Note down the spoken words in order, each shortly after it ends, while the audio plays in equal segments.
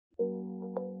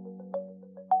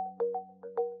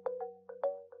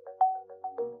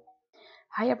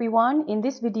Hi everyone, in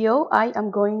this video I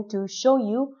am going to show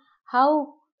you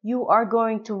how you are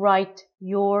going to write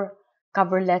your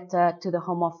cover letter to the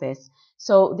Home Office.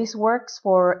 So this works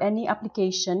for any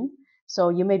application. So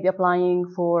you may be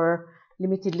applying for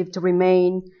limited leave to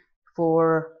remain,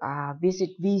 for visit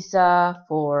visa,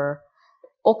 for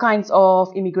all kinds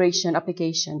of immigration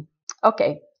application.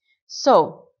 Okay,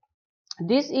 so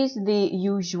this is the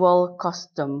usual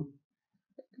custom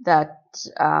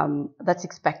that's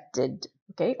expected.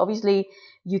 Okay, obviously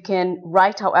you can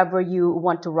write however you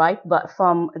want to write, but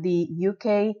from the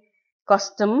UK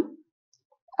custom,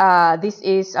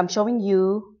 I'm showing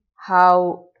you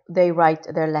how they write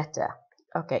their letter.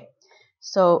 Okay,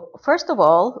 so first of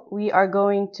all, we are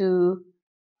going to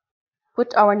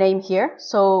put our name here.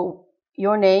 So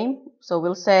your name, so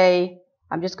we'll say,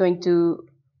 I'm just going to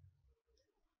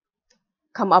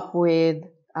come up with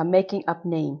making up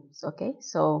names. Okay,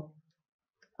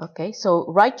 so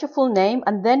write your full name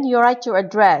and then you write your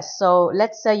address. So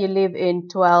let's say you live in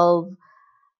 12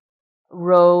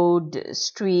 Road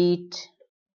Street,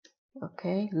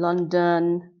 okay,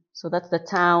 London. So that's the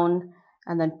town,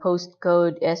 and then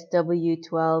postcode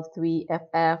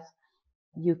SW123FF,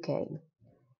 UK.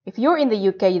 If you're in the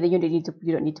UK, then you don't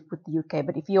need to put the UK.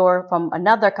 But if you're from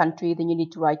another country, then you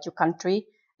need to write your country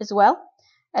as well.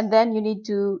 And then you need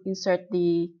to insert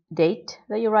the date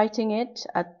that you're writing it.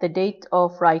 At the date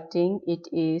of writing, it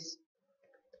is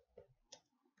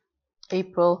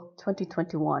April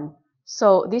 2021.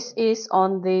 So this is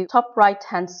on the top right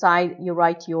hand side. You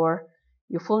write your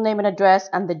full name and address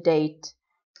and the date.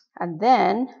 And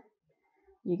then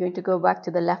you're going to go back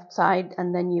to the left side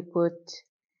and then you put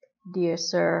Dear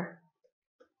Sir,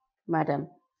 Madam.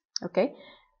 Okay.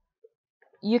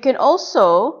 You can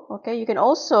also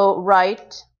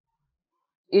write,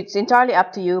 it's entirely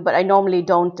up to you, but I normally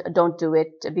don't do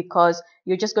it because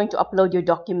you're just going to upload your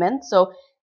document. So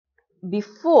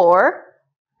before,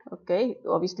 okay,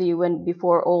 obviously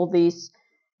before all this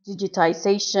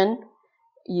digitization,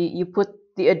 you put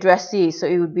the addressee, so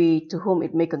it would be to whom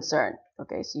it may concern.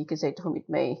 Okay, so you can say to whom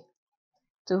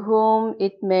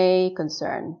it may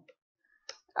concern.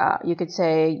 You could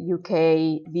say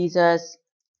UK visas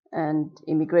and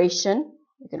immigration.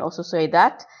 You can also say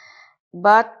that,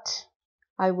 but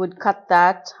I would cut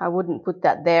that. I wouldn't put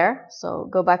that there. So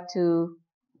go back to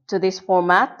this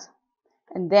format,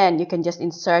 and then you can just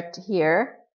insert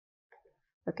here.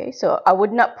 Okay, so I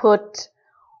would not put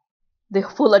the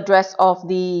full address of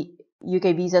the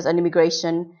UK visas and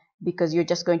immigration because you're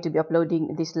just going to be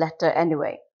uploading this letter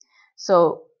anyway.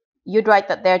 So you'd write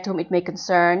that there, to whom it may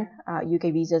concern,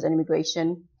 UK visas and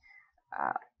immigration.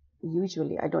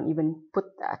 Usually I don't even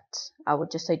put that. I would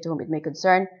just say to whom it may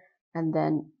concern, and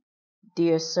then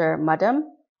Dear Sir,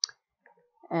 Madam,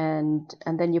 and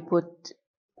then you put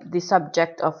the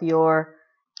subject of your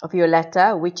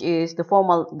letter, which is the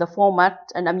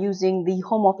format, and I'm using the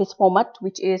Home Office format,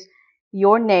 which is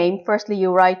your name. Firstly,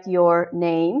 you write your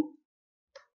name,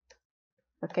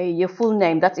 okay, your full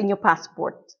name, that's in your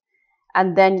passport,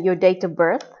 and then your date of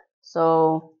birth.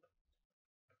 So,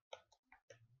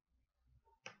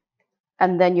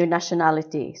 and then your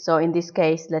nationality. So in this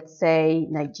case, let's say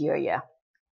Nigeria.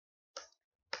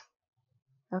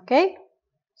 Okay,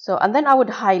 so, and then I would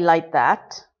highlight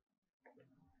that.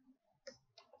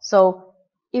 So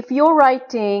if you're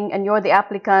writing and you're the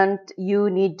applicant,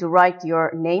 you need to write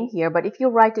your name here. But if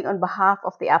you're writing on behalf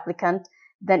of the applicant,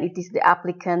 then it is the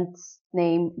applicant's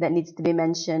name that needs to be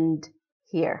mentioned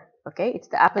here. Okay, it's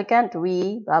the applicant,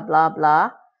 blah, blah,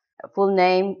 blah, full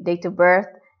name, date of birth,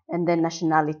 and then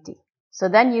nationality. So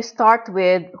then you start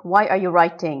with, why are you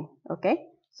writing? Okay,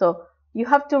 so you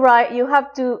have to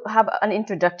have an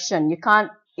introduction. You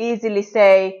can't easily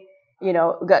say,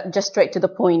 just straight to the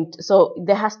point. So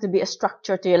there has to be a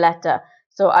structure to your letter.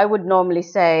 So I would normally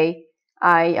say,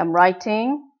 I am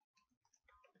writing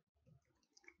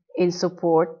in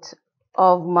support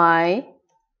of my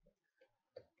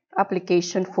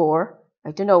application for,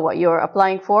 I don't know what you're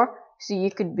applying for. So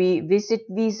you could be visit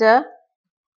visa.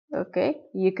 Okay,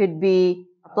 you could be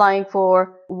applying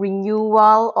for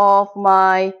renewal of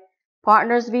my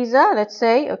partner's visa, let's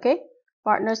say. Okay,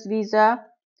 partner's visa.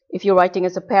 If you're writing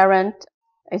as a parent,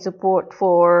 in support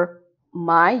for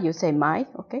you say my,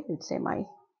 okay, you'd say my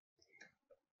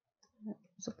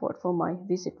support for my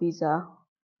visit visa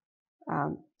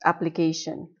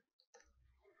application.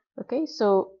 Okay,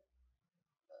 so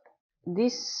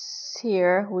this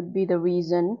here would be the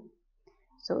reason.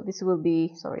 So this will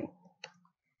be,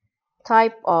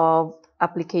 type of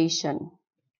application,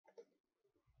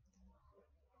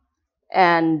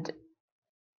 and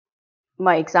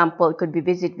my example could be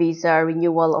visit visa,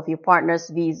 renewal of your partner's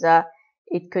visa,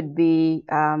 It could be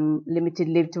limited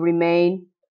leave to remain,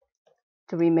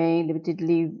 limited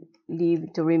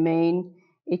leave to remain.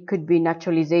 It could be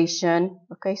naturalization.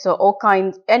 Okay, so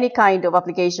any kind of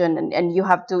application, and you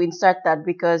have to insert that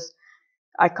because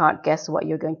I can't guess what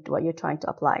you're trying to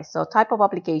apply. So type of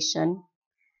application,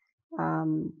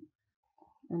 and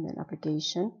then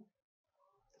application,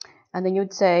 and then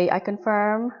you'd say I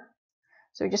confirm.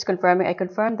 So you're just confirming. I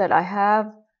confirm that I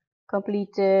have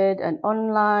completed an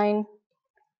online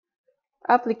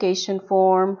application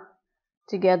form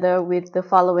together with the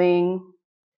following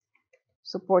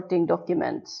supporting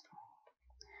documents.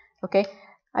 Okay,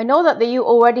 I know that you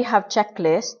already have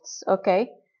checklists. Okay,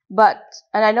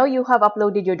 and I know you have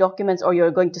uploaded your documents or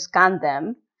you're going to scan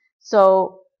them.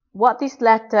 So what this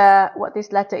letter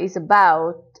is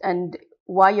about and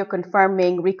why you're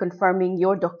reconfirming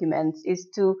your documents is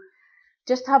to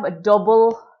just have a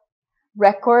double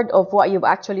record of what you've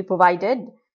actually provided.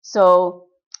 So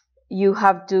you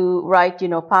have to write,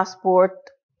 passport,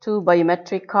 2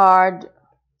 biometric card,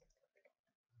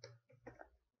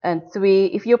 and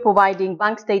 3, if you're providing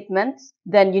bank statements,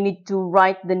 then you need to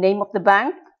write the name of the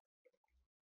bank.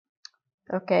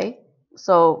 Okay,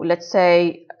 so let's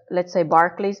say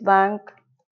Barclays Bank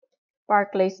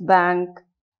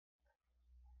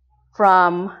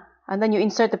from, and then you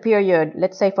insert the period,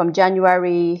 let's say from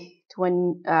January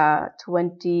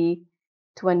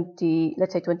 2020,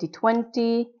 let's say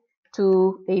 2020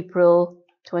 to April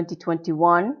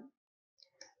 2021.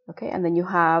 Okay, and then you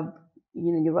have,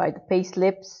 you write the pay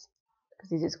slips, because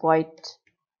this is quite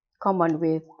common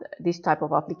with this type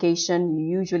of application.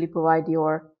 You usually provide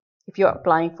if you're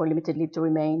applying for limited leave to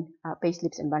remain, pay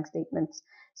slips and bank statements.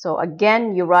 So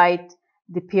again, you write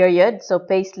the period, so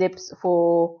pay slips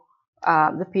for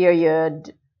the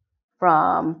period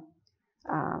from,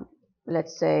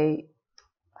 let's say,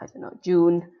 I don't know,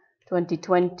 June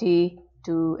 2020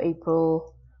 to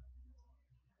April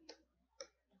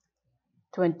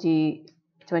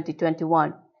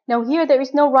 2021. Now here there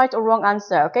is no right or wrong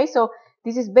answer. Okay, so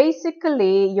this is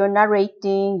basically you're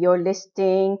narrating, you're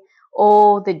listing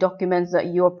all the documents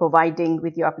that you're providing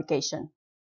with your application.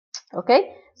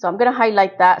 Okay, so I'm going to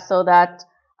highlight that so that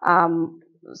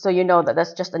so you know that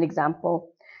that's just an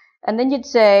example. And then you'd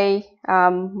say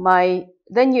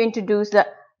then you introduce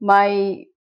that my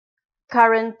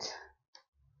current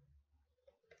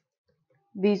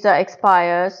visa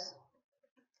expires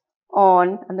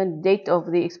on, and then the date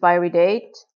of the expiry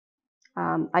date.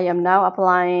 I am now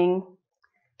applying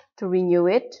to renew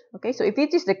it. Okay, so if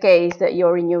it is the case that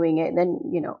you're renewing it, then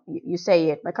you say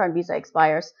it. My current visa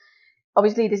expires.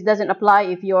 Obviously, this doesn't apply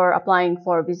if you're applying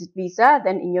for a visit visa.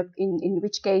 Then in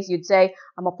which case you'd say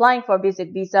I'm applying for a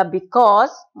visit visa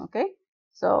because. Okay,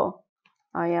 so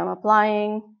I am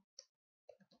applying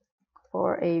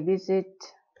for a visit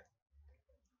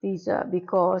visa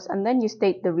because, and then you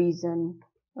state the reason.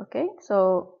 Okay,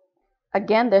 so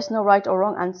again, there's no right or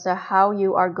wrong answer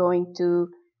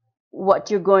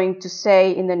what you're going to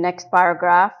say in the next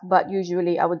paragraph, but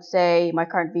usually I would say my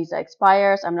current visa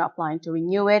expires, I'm not applying to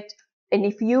renew it. And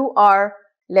if you are,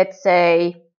 let's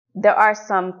say, there are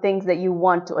some things that you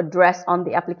want to address on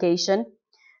the application.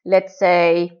 Let's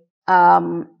say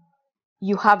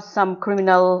you have some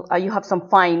you have some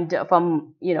fine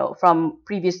from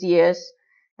previous years,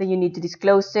 then you need to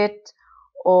disclose it,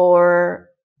 or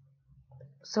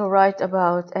so write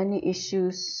about any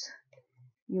issues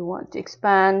you want to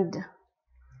expand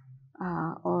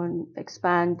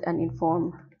and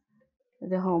inform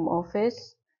the Home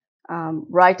Office.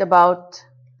 Write about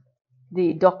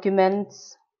the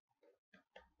documents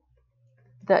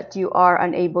that you are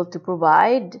unable to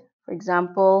provide. For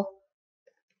example,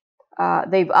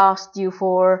 they've asked you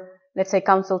for, let's say,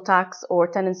 council tax or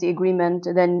tenancy agreement.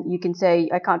 Then you can say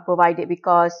I can't provide it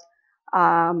because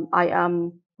I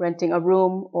am renting a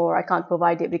room, or I can't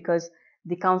provide it because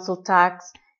the council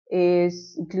tax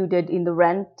is included in the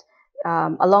rent,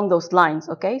 along those lines.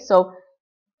 Okay, so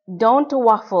don't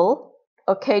waffle.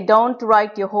 Okay, don't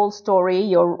write your whole story,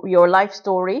 your life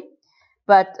story,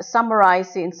 but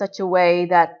summarize it in such a way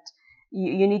that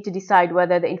you need to decide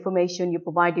whether the information you're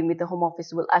providing with the Home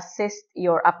Office will assist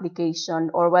your application,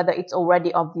 or whether it's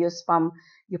already obvious from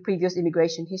your previous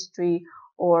immigration history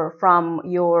or from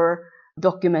your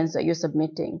documents that you're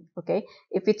submitting. Okay,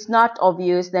 if it's not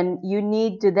obvious, then you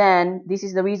need to this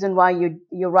is the reason why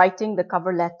you're writing the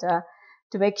cover letter,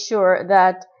 to make sure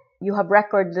that you have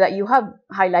record that you have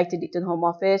highlighted it to the Home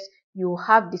Office, you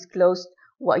have disclosed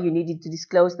what you needed to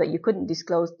disclose that you couldn't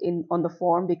disclose on the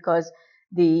form, because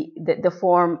the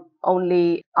form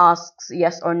only asks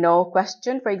yes or no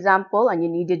question, for example, and you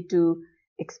needed to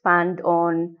expand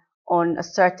on on a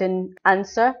certain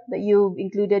answer that you've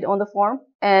included on the form,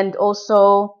 and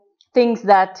also things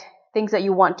that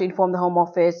you want to inform the Home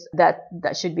Office that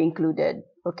should be included.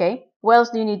 Okay, what else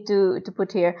do you need to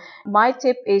put here? My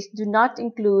tip is, do not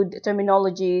include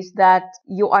terminologies that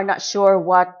you are not sure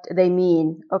what they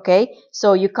mean. Okay,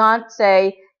 so you can't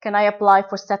say, can I apply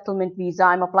for settlement visa?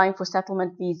 I'm applying for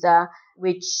settlement visa,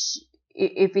 which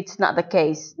if it's not the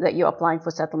case that you're applying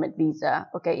for settlement visa.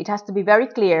 Okay, it has to be very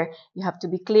clear. You have to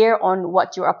be clear on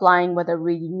what you're applying, whether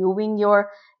renewing your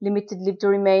limited leave to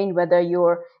remain, whether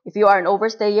if you are an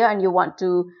overstayer and you want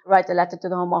to write a letter to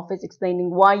the Home Office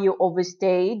explaining why you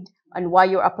overstayed and why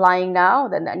you're applying now,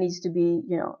 then that needs to be,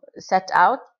 set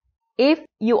out. If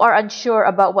you are unsure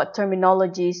about what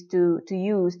terminologies to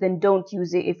use, then don't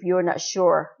use it if you're not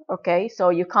sure. Okay, so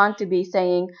you can't be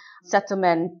saying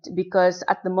settlement, because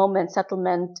at the moment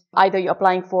settlement, either you're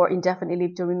applying for indefinite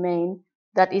leave to remain,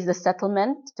 that is the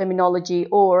settlement terminology,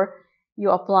 or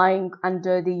you're applying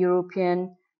under the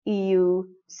European EU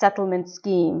settlement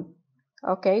scheme.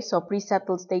 Okay, so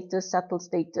pre-settled status, settled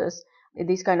status,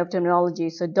 these kind of terminology.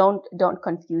 So don't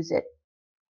confuse it.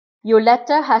 Your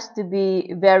letter has to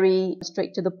be very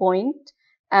straight to the point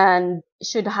and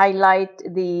should highlight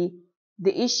the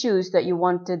issues that you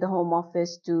wanted the Home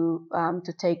Office to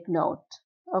take note.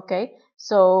 Okay,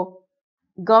 so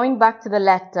going back to the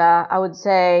letter, I would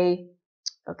say,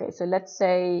 okay, so let's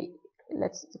get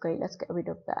rid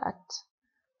of that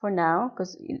for now,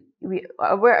 because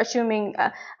we're assuming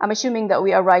I'm assuming that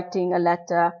we are writing a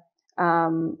letter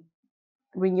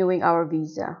renewing our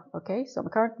visa. Okay, so my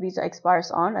current visa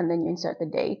expires on, and then you insert the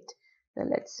date. Then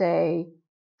let's say,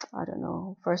 I don't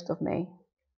know, 1st of May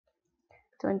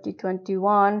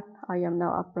 2021. I am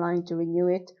now applying to renew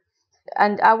it.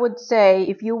 And I would say,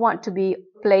 if you want to be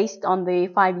placed on the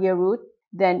 5-year route,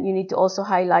 then you need to also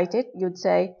highlight it. You'd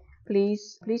say,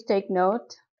 please take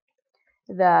note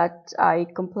that I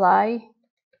comply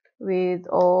with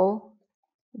all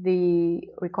the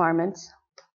requirements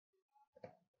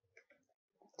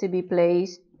to be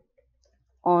placed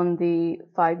on the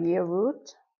 5-year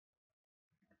route,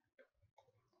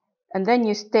 and then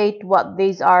you state what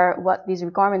these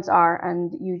requirements are.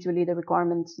 And usually the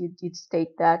requirements, you'd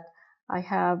state that I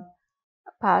have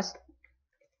passed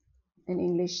an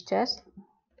English test,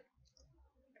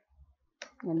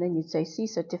 and then you'd say C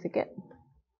certificate,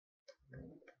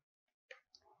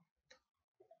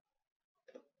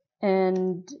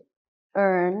 and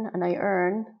I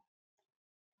earn.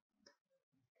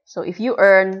 So if you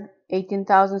earn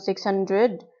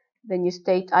 18,600, then you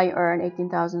state I earn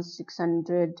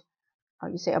 18,600. Or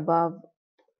you say above,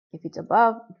 if it's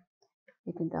above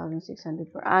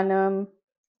 18,600 per annum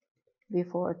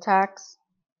before tax.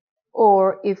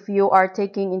 Or if you are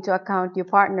taking into account your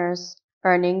partner's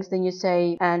earnings, then you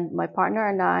say, and my partner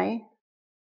and I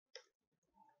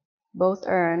both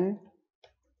earn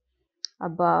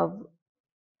above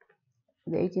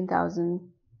the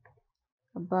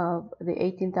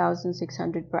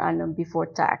 18,600 per annum before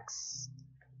tax.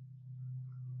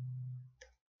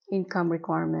 Income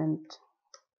requirement.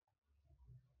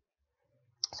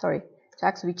 Sorry,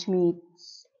 tax which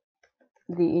meets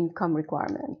the income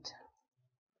requirement.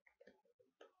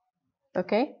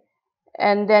 Okay,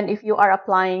 and then if you are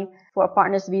applying for a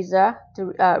partner's visa,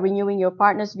 to renewing your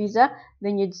partner's visa,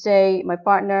 then you'd say, my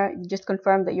partner, you just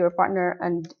confirm that you're a partner,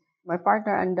 and my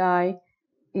partner and I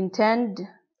intend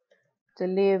to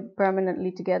live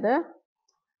permanently together,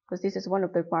 because this is one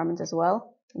of the requirements as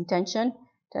well. Intention,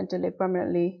 intend to live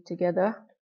permanently together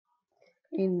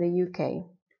in the UK.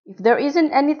 If there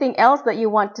isn't anything else that you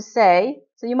want to say,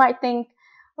 so you might think,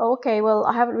 oh, okay, well,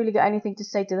 I haven't really got anything to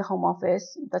say to the Home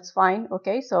Office. That's fine.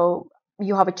 Okay, so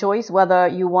you have a choice whether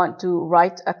you want to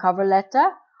write a cover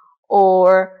letter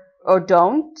or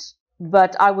don't.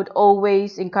 But I would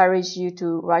always encourage you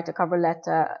to write a cover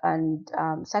letter and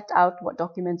set out what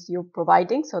documents you're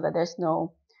providing, so that there's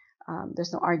no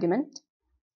argument.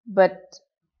 But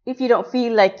if you don't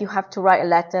feel like you have to write a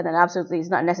letter, then absolutely it's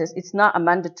not necessary. It's not a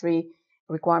mandatory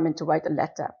requirement to write a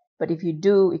letter. But if you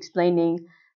do explaining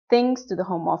things to the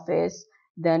Home Office,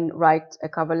 then write a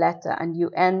cover letter, and you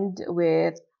end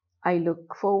with, I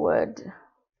look forward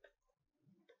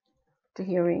to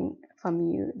hearing from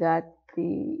you that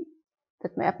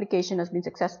my application has been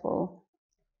successful,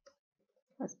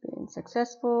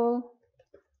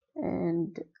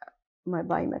 and my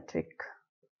biometric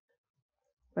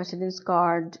residence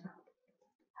card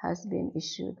has been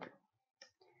issued.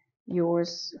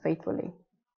 Yours faithfully.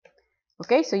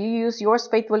 Okay, so you use yours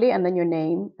faithfully, and then your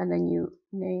name, and then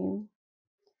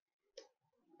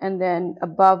and then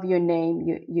above your name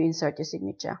you insert your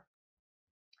signature.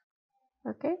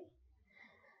 Okay,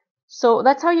 So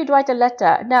that's how you'd write a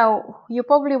letter. Now, you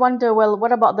probably wonder, well,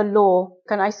 what about the law?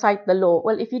 Can I cite the law?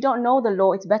 Well, if you don't know the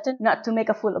law, it's better not to make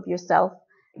a fool of yourself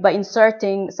by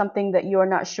inserting something that you're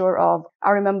not sure of.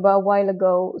 I remember a while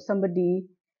ago, somebody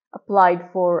applied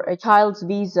for a child's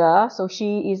visa. So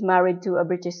she is married to a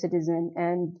British citizen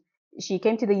and she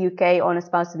came to the UK on a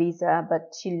spouse visa,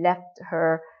 but she left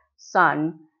her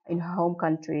son in her home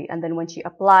country. And then when she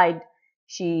applied,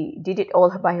 she did it all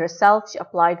by herself. She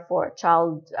applied for a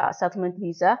child settlement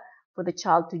visa for the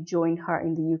child to join her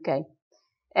in the UK.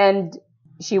 And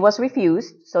she was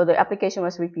refused. So the application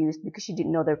was refused because she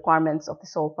didn't know the requirements of the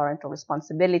sole parental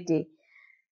responsibility.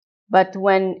 But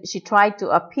when she tried to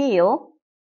appeal,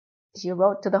 she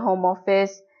wrote to the Home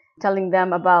Office telling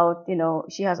them about,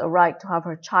 she has a right to have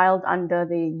her child under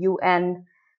the UN,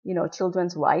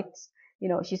 children's rights.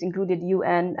 She's included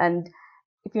UN. And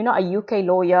if you're not a UK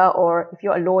lawyer or if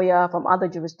you're a lawyer from other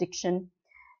jurisdiction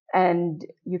and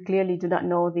you clearly do not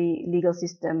know the legal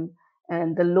system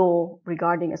and the law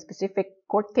regarding a specific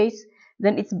court case,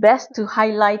 then it's best to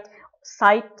highlight,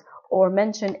 cite, or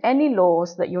mention any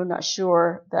laws that you're not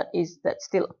sure that's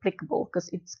still applicable, because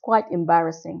it's quite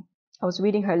embarrassing. I was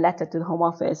reading her letter to the Home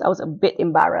Office. I was a bit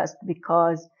embarrassed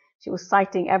because she was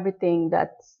citing everything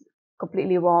that's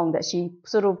completely wrong, that she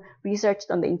sort of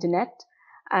researched on the internet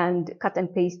and cut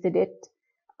and pasted it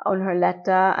on her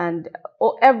letter, and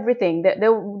everything.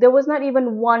 There was not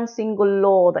even one single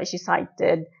law that she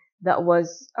cited that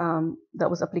was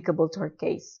applicable to her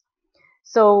case.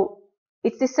 So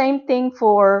it's the same thing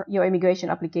for your immigration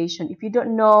application. If you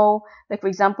don't know, like for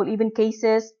example, even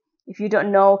cases, if you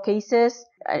don't know cases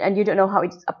and you don't know how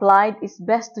it's applied, it's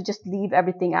best to just leave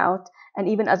everything out. And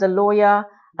even as a lawyer,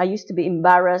 I used to be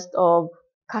embarrassed of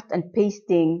cut and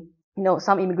pasting.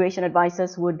 Some immigration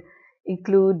advisors would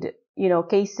include,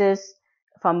 cases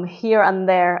from here and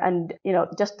there and,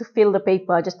 just to fill the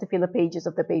paper, just to fill the pages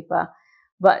of the paper.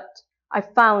 But I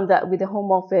found that with the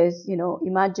Home Office,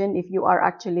 imagine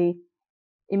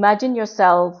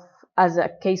yourself as a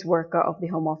caseworker of the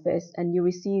Home Office and you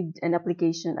received an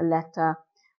application, a letter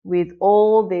with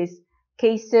all these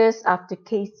cases after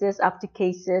cases after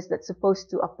cases that's supposed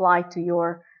to apply to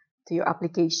your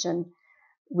application,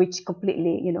 which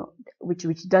completely,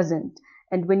 which doesn't.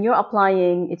 And when you're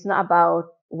applying, it's not about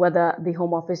whether the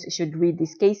Home Office should read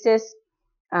these cases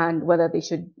and whether they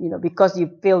should, because you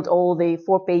filled all the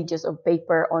 4 pages of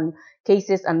paper on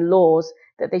cases and laws,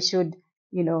 that they should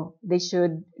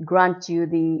grant you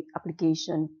the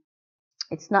application.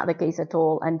 It's not the case at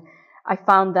all. And I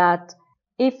found that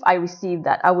if I received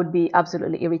that, I would be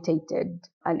absolutely irritated.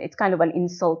 And it's kind of an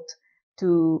insult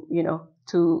to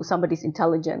somebody's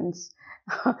intelligence.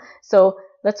 So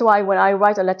that's why when I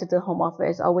write a letter to the Home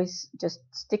Office, I always just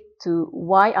stick to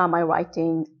why am I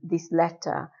writing this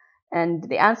letter? And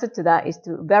the answer to that is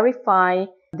to verify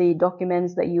the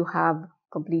documents that you have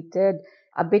completed,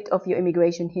 a bit of your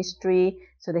immigration history,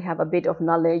 so they have a bit of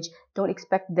knowledge. Don't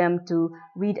expect them to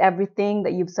read everything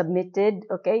that you've submitted,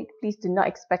 okay? Please do not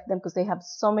expect them, because they have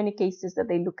so many cases that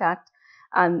they look at,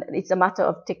 and it's a matter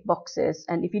of tick boxes.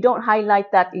 And if you don't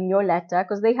highlight that in your letter,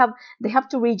 because they have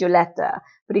to read your letter.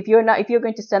 But if you're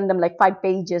going to send them like 5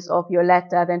 pages of your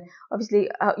letter, then obviously,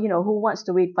 who wants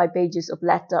to read 5 pages of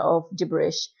letter of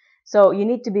gibberish? So you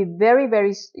need to be very,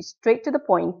 very straight to the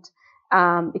point,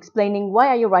 explaining why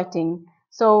are you writing.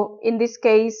 So in this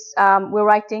case, we're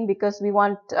writing because we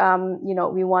want,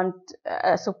 we want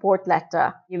a support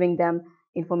letter, giving them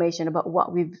information about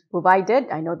what we've provided.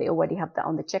 I know they already have that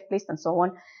on the checklist and so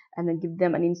on, and then give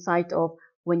them an insight of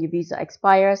when your visa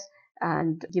expires,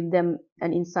 and give them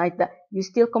an insight that you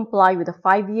still comply with a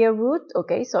 5-year route.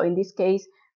 Okay, so in this case,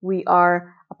 we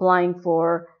are applying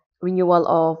for renewal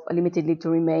of a limited leave to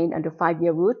remain under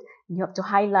 5-year route. You have to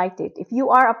highlight it. If you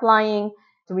are applying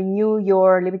to renew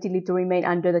your limited leave to remain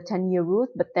under the 10-year route,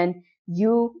 but then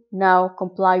you now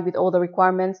comply with all the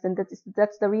requirements, then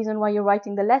that's the reason why you're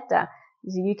writing the letter.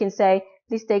 So you can say,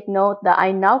 please take note that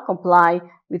I now comply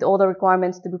with all the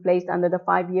requirements to be placed under the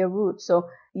 5-year route. So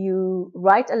you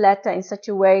write a letter in such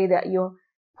a way that you're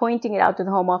pointing it out to the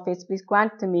Home Office, please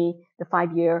grant to me the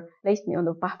 5-year, place me on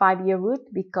the 5-year route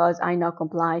because I now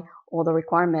comply all the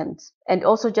requirements. And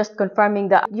also just confirming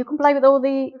that you comply with all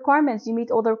the requirements, you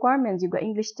meet all the requirements, you've got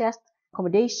English test,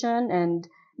 accommodation, and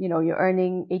you're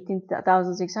earning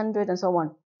 18,600 and so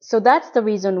on. So that's the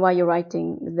reason why you're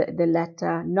writing the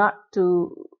letter, not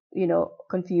to,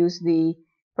 confuse the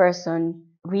person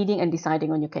reading and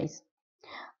deciding on your case.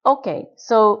 Okay,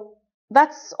 so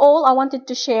that's all I wanted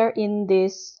to share in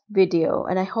this video,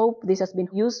 and I hope this has been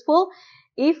useful.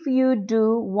 If you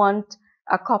do want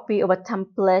a copy of a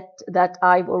template that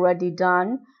I've already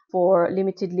done for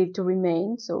limited leave to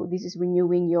remain. So this is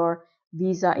renewing your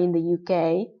visa in the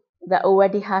UK that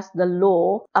already has the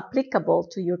law applicable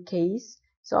to your case.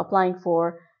 So applying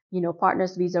for,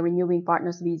 partner's visa, renewing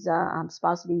partner's visa,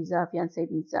 spouse visa, fiancé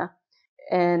visa,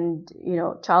 and,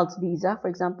 child's visa, for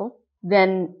example,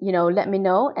 then, let me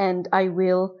know, and I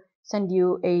will send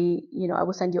you a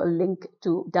link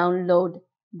to download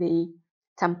the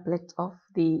template of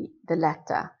the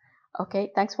letter.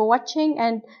 Okay, thanks for watching,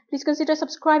 and please consider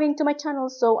subscribing to my channel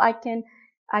so I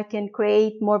can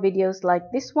create more videos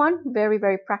like this one. Very,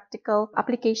 very practical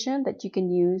application that you can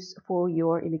use for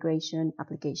your immigration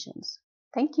applications.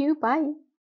 Thank you. Bye.